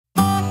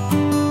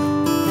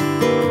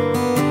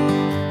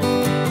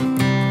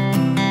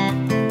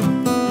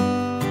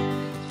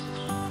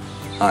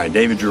Hi,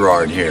 David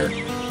Gerard here.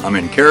 I'm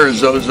in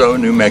Carrizozo,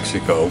 New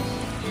Mexico,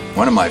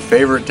 one of my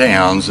favorite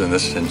towns in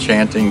this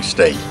enchanting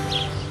state.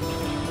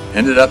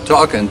 Ended up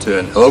talking to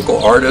a local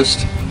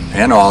artist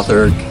and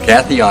author,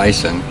 Cathie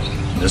Eisen.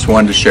 Just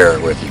wanted to share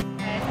it with you.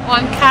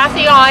 I'm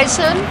Cathie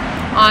Eisen.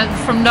 I'm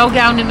from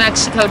Nogales, New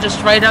Mexico,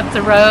 just right up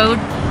the road.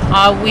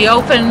 We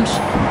opened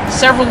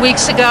several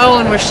weeks ago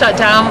and were shut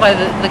down by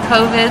the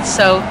COVID,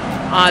 so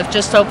I've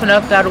just opened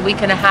up about a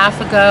week and a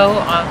half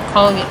ago. I'm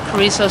calling it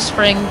Carrizozo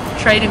Spring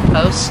Trading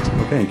Post.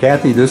 Okay,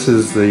 Cathie, this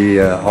is the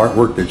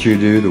artwork that you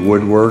do, the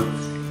woodwork.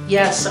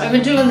 Yes, I've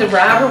been doing the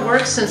router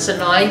work since the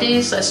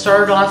 90s. I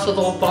started off with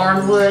old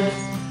barnwood.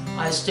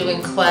 I was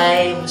doing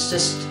clay, was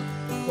just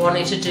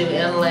wanting to do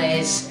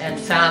inlays, and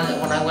found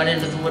that when I went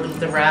into the wood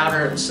with the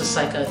router, it was just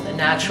like a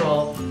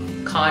natural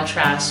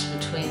contrast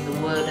between the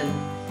wood and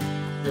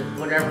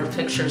whatever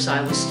pictures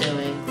I was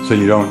doing. So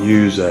you don't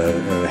use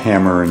a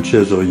hammer and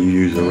chisel, you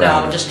use a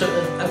router? No, just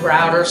a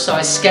router. So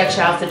I sketch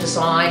out the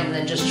design and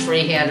then just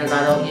freehand it.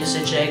 I don't use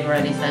a jig or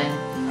anything.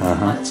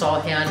 It's all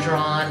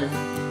hand-drawn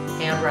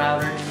and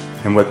hand-routed.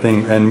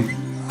 And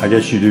I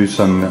guess you do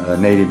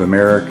some Native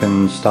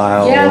American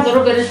style? Yeah, a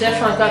little bit of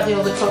different. I've got the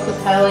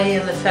Coccopelli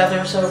and the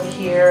feathers over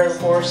here, the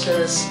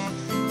horses,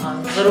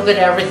 a little bit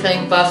of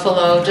everything,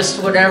 buffalo,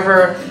 just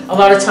whatever. A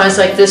lot of times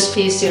like this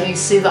piece, you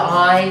see the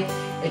eye,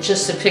 it's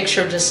just the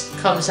picture just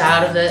comes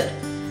out of it.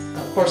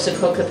 Of course the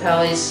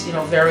Coccopelli's,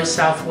 very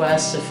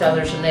southwest, the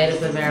feathers are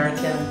Native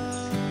American,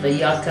 the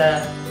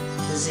yucca,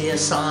 the zia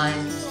sign.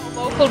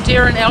 Local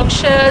deer and elk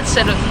sheds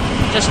that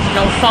have just,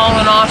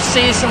 fallen off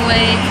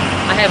seasonally.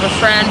 I have a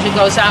friend who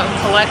goes out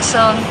and collects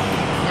them,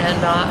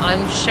 and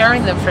I'm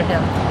sharing them for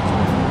him.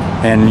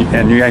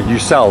 And you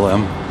sell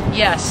them?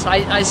 Yes,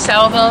 I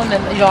sell them,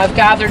 and I've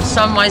gathered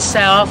some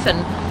myself, and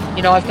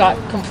I've got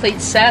complete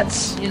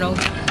sets,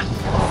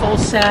 a full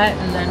set,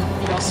 and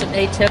then some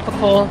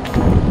atypical,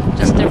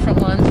 just different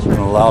ones. And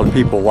a lot of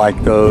people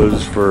like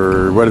those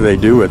for, what do they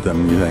do with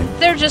them, you think?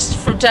 They're just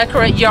for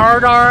decorate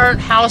yard art,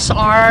 house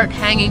art,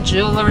 hanging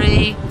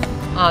jewelry.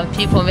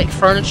 People make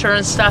furniture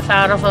and stuff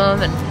out of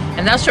them,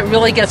 and that's what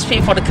really gets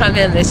people to come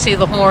in. They see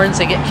the horns,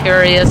 they get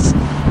curious,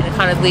 and it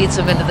kind of leads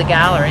them into the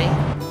gallery.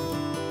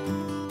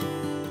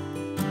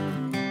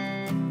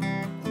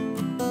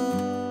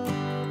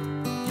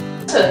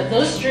 So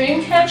those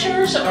dream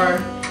catchers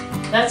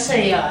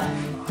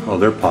Oh,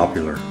 they're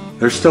popular.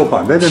 They're still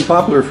popular. They've been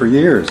popular for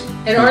years.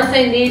 And aren't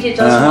they neat? He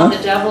does them on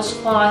the devil's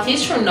claw.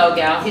 He's from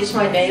Nogales. He's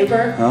my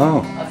neighbor.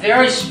 Oh.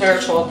 Very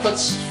spiritual.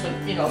 Puts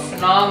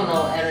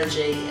phenomenal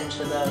energy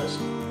into those.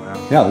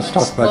 Wow. Yeah, let's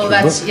talk about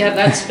your book. Yeah,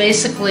 that's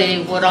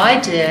basically what I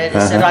did.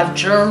 Is that I've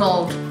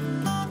journaled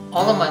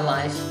all of my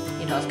life.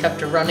 I've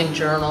kept a running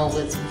journal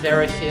with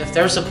very few. If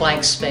there's a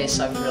blank space,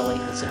 I really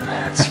was in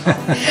bad spot.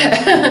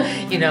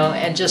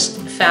 And just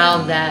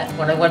found that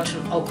when I went to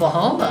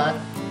Oklahoma,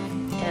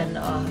 and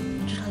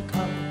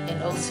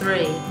in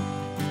 03,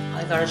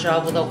 I got a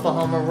job with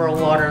Oklahoma Rural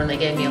Water, and they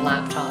gave me a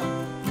laptop.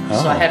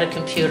 So I had a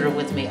computer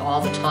with me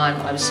all the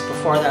time.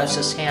 Before that, I was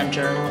just hand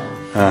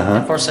journaling. And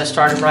of course, I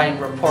started writing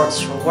reports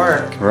for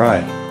work.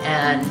 Right.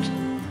 And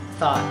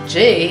thought,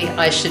 gee,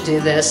 I should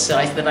do this so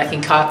that I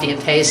can copy and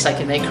paste. I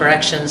can make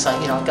corrections.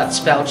 I've got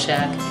spell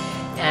check,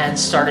 and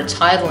started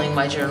titling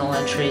my journal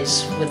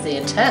entries with the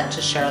intent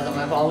to share them.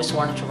 I've always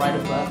wanted to write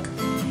a book,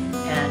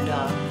 and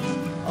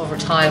over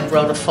time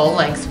wrote a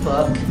full-length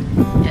book,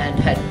 and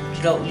had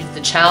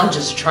the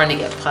challenges of trying to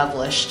get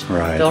published,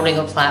 building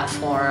a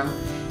platform.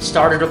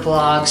 Started a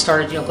blog,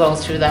 started going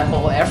through that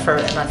whole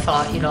effort, and I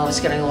thought, I was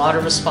getting a lot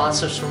of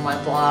responses from my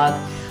blog.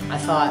 I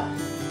thought,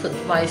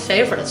 put my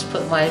favorites,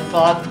 put my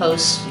blog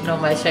posts,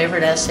 my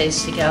favorite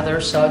essays together.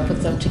 So I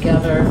put them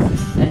together,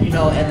 and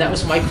and that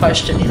was my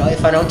question.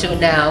 If I don't do it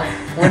now,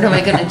 when am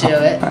I going to do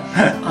it?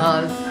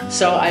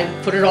 So I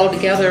put it all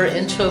together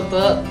into a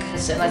book,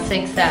 and I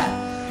think that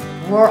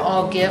we're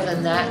all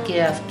given that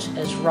gift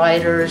as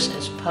writers,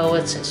 as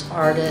poets, as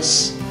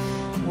artists.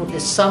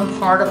 It's some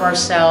part of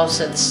ourselves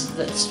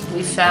that's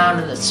we found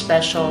and that's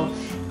special,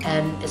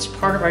 and it's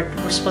part of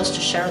we're supposed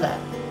to share that.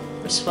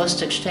 We're supposed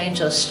to exchange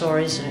those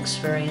stories and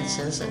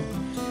experiences, and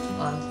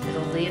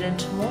it'll lead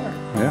into more.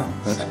 Yeah,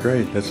 that's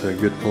great. That's a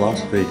good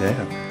philosophy to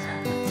have.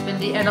 It's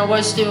been and I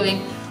was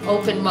doing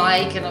open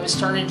mic, and I was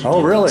starting to do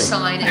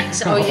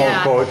signings. Oh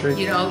yeah, poetry.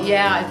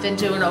 Yeah, I've been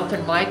doing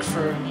open mic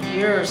for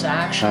years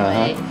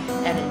actually,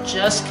 and it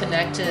just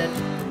connected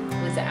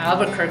with the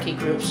Albuquerque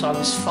group. So I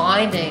was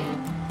finding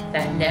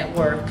that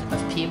network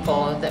of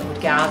people that would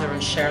gather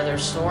and share their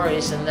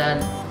stories, and then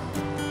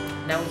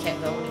now we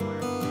can't go anymore.